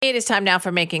It is time now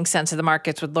for Making Sense of the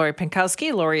Markets with Lori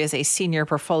Pinkowski. Lori is a senior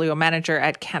portfolio manager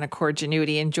at Canaccord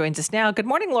Genuity and joins us now. Good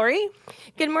morning, Lori.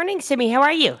 Good morning, Simi. How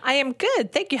are you? I am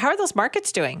good. Thank you. How are those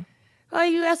markets doing? Well,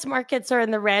 U.S. markets are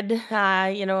in the red,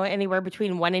 anywhere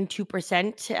between 1% and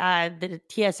 2%. The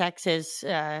TSX is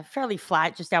fairly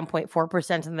flat, just down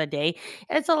 0.4% in the day.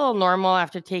 And it's a little normal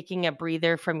after taking a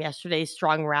breather from yesterday's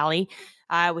strong rally.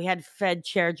 We had Fed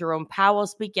Chair Jerome Powell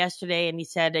speak yesterday, and he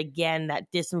said again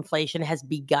that disinflation has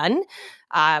begun.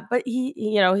 But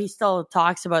he still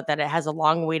talks about that it has a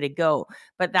long way to go.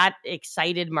 But that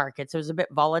excited markets. It was a bit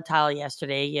volatile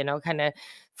yesterday, kind of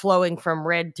flowing from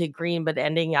red to green, but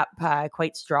ending up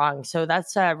quite strong. So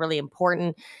that's really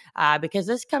important because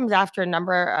this comes after a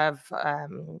number of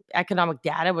economic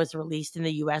data was released in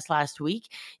the U.S. last week,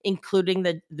 including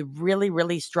the really,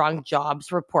 really strong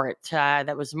jobs report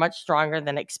that was much stronger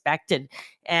than expected.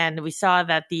 And we saw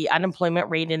that the unemployment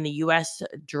rate in the U.S.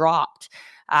 dropped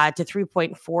to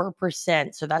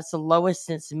 3.4%. So that's the lowest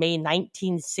since May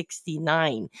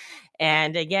 1969.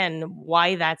 And again,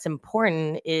 why that's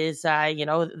important is,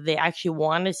 they actually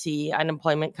want to see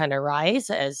unemployment kind of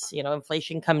rise as,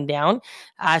 inflation come down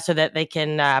so that they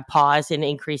can pause in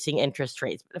increasing interest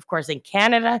rates. But of course, in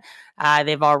Canada,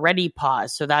 they've already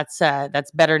paused. So that's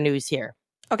better news here.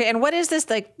 Okay. And what is this,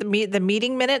 like the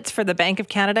meeting minutes for the Bank of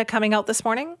Canada coming out this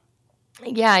morning?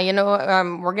 Yeah,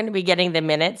 we're going to be getting the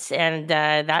minutes, and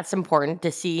that's important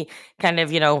to see kind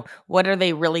of, what are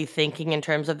they really thinking in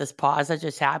terms of this pause that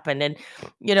just happened. And,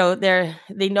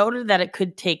 they noted that it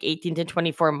could take 18 to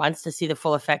 24 months to see the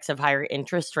full effects of higher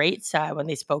interest rates when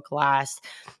they spoke last.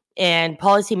 And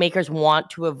policymakers want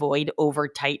to avoid over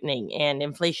tightening. And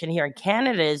inflation here in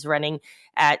Canada is running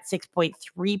at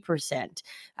 6.3%.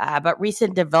 But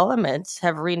recent developments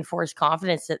have reinforced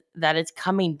confidence that it's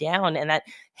coming down and that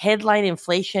headline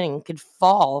inflation could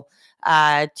fall to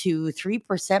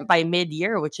 3% by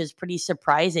mid-year, which is pretty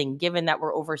surprising given that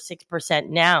we're over 6%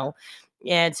 now.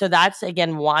 And so that's,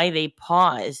 again, why they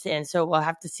paused. And so we'll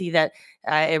have to see that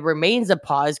it remains a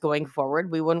pause going forward.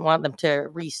 We wouldn't want them to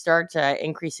restart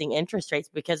increasing interest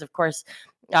rates because, of course,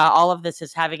 all of this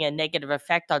is having a negative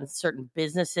effect on certain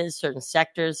businesses, certain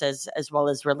sectors, as well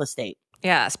as real estate.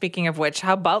 Yeah. Speaking of which,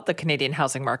 how about the Canadian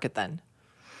housing market then?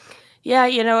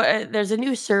 Yeah, there's a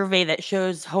new survey that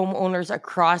shows homeowners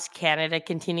across Canada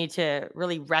continue to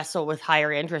really wrestle with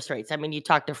higher interest rates. I mean, you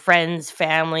talk to friends,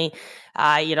 family,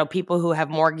 people who have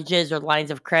mortgages or lines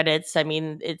of credits. I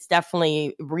mean, it's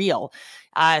definitely real.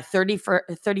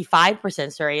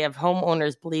 35%, of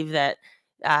homeowners believe that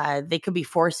they could be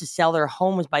forced to sell their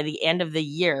homes by the end of the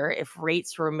year if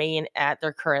rates remain at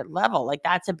their current level. Like,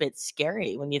 that's a bit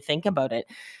scary when you think about it.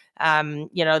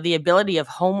 The ability of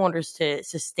homeowners to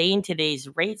sustain today's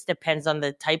rates depends on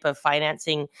the type of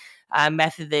financing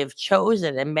method they've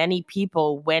chosen. And many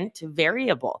people went to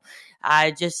variable,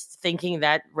 just thinking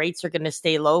that rates are going to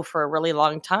stay low for a really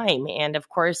long time. And of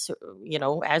course,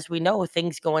 as we know,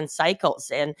 things go in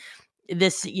cycles. And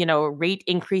this, rate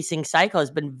increasing cycle has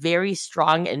been very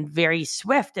strong and very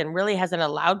swift and really hasn't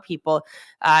allowed people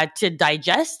to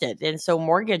digest it. And so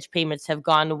mortgage payments have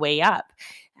gone way up.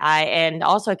 And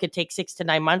also, it could take 6 to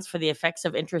 9 months for the effects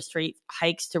of interest rate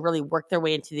hikes to really work their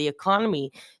way into the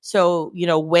economy. So,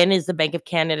 when is the Bank of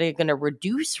Canada going to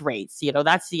reduce rates?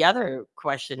 That's the other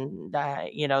question,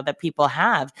 that people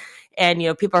have. And,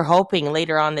 people are hoping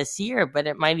later on this year, but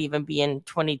it might even be in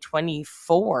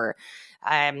 2024.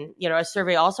 A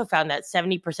survey also found that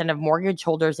 70% of mortgage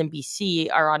holders in BC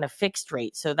are on a fixed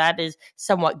rate. So that is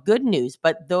somewhat good news.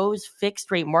 But those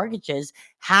fixed rate mortgages,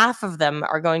 half of them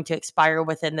are going to expire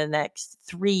within the next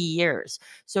 3 years.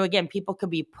 So again, people could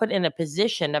be put in a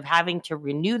position of having to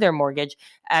renew their mortgage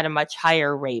at a much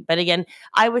higher rate. But again,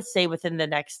 I would say within the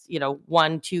next,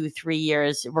 1, 2, 3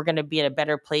 years, we're going to be in a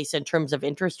better place in terms of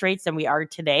interest rates than we are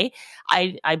today.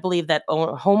 I believe that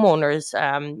homeowners,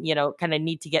 kind of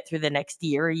need to get through the next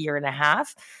year and a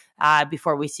half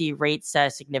before we see rates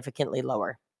significantly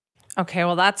lower. Okay,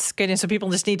 well, that's good. So people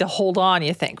just need to hold on,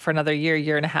 you think, for another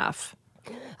year and a half?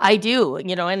 I do,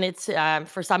 and it's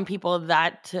for some people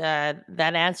that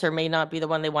answer may not be the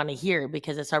one they want to hear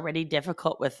because it's already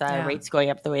difficult with rates going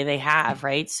up the way they have,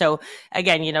 right? So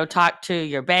again, talk to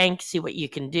your bank, see what you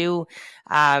can do.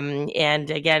 And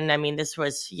again, I mean, this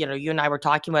was, you and I were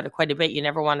talking about it quite a bit. You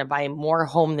never want to buy more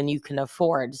home than you can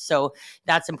afford. So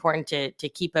that's important to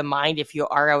keep in mind if you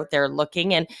are out there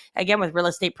looking. And again, with real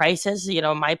estate prices,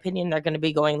 in my opinion, they're going to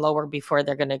be going lower before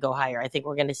they're going to go higher. I think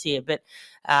we're going to see a bit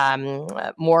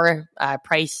more more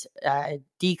price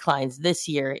declines this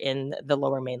year in the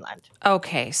Lower Mainland.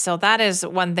 Okay, so that is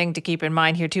one thing to keep in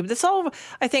mind here too. But this all,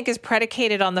 I think, is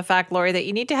predicated on the fact, Lori, that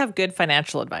you need to have good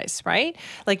financial advice, right?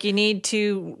 Like you need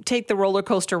to take the roller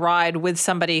coaster ride with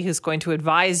somebody who's going to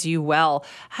advise you well.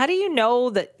 How do you know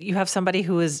that you have somebody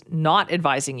who is not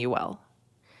advising you well?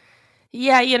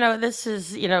 Yeah, this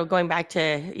is, going back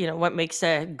to, what makes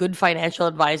a good financial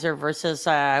advisor versus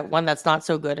one that's not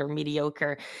so good or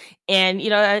mediocre. And,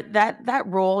 that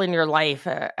role in your life,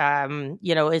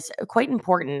 is quite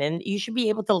important. And you should be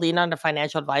able to lean on a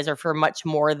financial advisor for much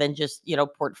more than just,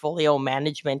 portfolio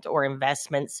management or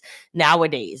investments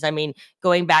nowadays. I mean,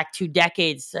 going back 2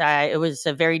 decades, it was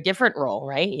a very different role,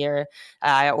 right? In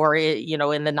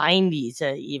the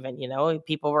 90s, even,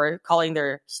 people were calling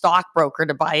their stockbroker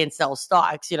to buy and sell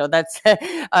stocks. That's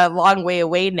a long way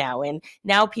away now. And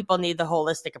now people need the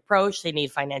holistic approach. They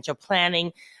need financial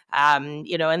planning.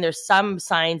 And there's some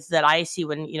signs that I see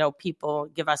when, people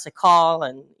give us a call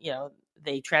and,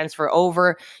 they transfer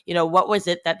over, what was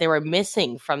it that they were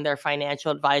missing from their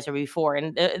financial advisor before?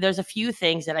 And there's a few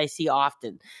things that I see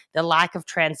often. The lack of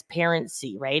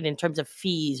transparency, right, in terms of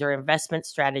fees or investment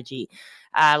strategy.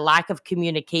 Lack of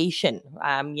communication.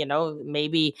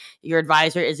 Maybe your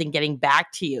advisor isn't getting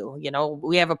back to you.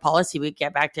 We have a policy. We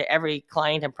get back to every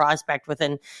client and prospect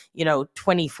within,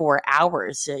 24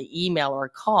 hours, email or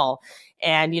call.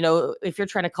 And, if you're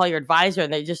trying to call your advisor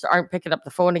and they just aren't picking up the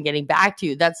phone and getting back to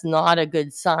you, that's not a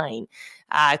good sign.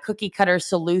 Cookie cutter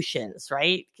solutions,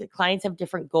 right? Clients have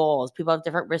different goals. People have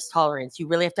different risk tolerance. You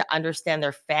really have to understand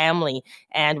their family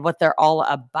and what they're all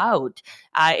about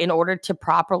in order to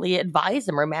properly advise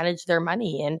them or manage their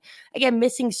money. And again,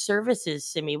 missing services,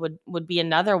 Simi, would be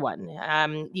another one.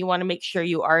 You want to make sure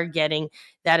you are getting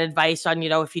that advice on,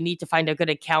 if you need to find a good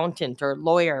accountant or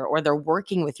lawyer, or they're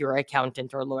working with your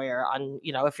accountant or lawyer on,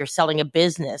 if you're selling a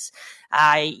business,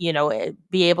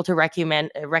 be able to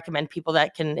recommend people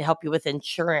that can help you with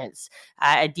insurance,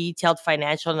 a detailed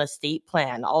financial and estate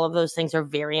plan. All of those things are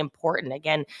very important.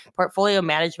 Again, portfolio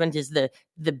management is the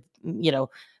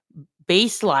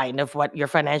baseline of what your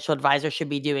financial advisor should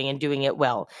be doing and doing it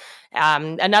well.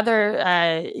 Another,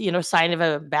 sign of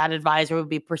a bad advisor would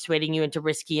be persuading you into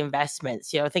risky investments,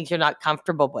 things you're not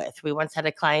comfortable with. We once had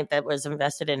a client that was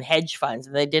invested in hedge funds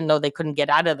and they didn't know they couldn't get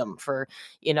out of them for,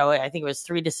 I think it was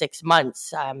 3 to 6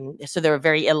 months. So they were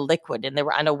very illiquid and they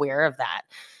were unaware of that.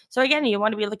 So again, you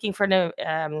want to be looking for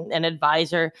an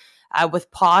advisor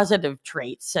with positive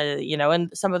traits,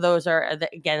 and some of those are,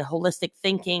 again, holistic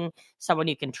thinking, someone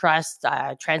you can trust,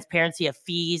 transparency of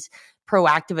fees,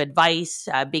 proactive advice,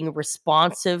 being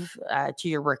responsive to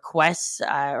your requests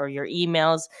or your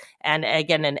emails, and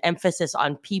again, an emphasis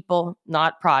on people,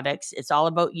 not products. It's all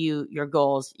about you, your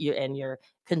goals, and your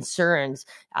concerns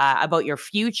about your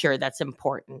future. That's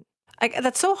important.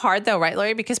 That's so hard though, right,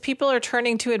 Lori? Because people are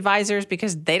turning to advisors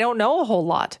because they don't know a whole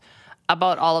lot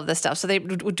about all of this stuff. So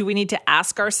do we need to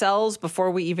ask ourselves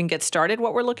before we even get started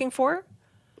what we're looking for?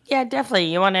 Yeah, definitely.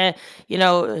 You want to,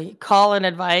 call an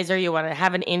advisor. You want to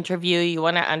have an interview. You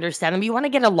want to understand them. You want to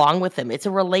get along with them. It's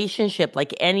a relationship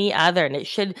like any other, and it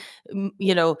should,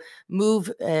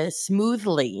 move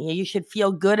smoothly. You should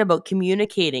feel good about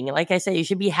communicating. And like I said, you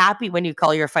should be happy when you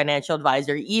call your financial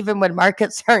advisor, even when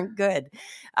markets aren't good.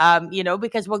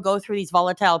 Because we'll go through these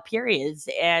volatile periods,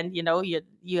 and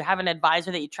you have an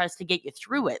advisor that you trust to get you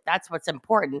through it. That's what's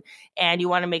important, and you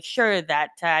want to make sure that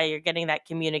you're getting that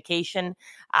communication.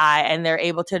 And they're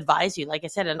able to advise you, like I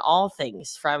said, in all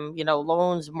things from,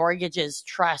 loans, mortgages,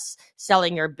 trusts,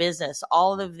 selling your business,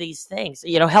 all of these things,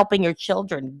 helping your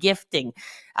children, gifting,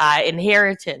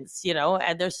 inheritance,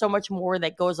 and there's so much more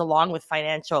that goes along with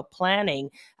financial planning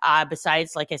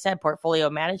besides, like I said, portfolio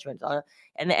management.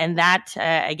 And that,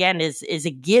 again, is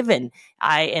a given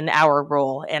in our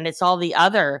role. And it's all the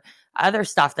other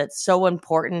stuff that's so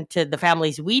important to the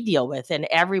families we deal with, and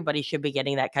everybody should be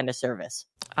getting that kind of service.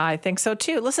 I think so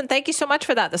too. Listen, thank you so much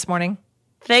for that this morning.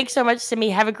 Thanks so much,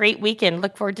 Simi. Have a great weekend.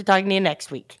 Look forward to talking to you next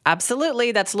week.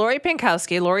 Absolutely. That's Lori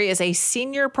Pinkowski. Lori is a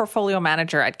senior portfolio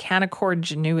manager at Canaccord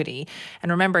Genuity.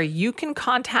 And remember, you can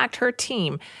contact her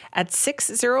team at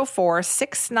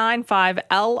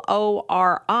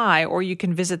 604-695-LORI, or you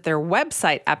can visit their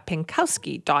website at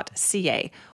pinkowski.ca.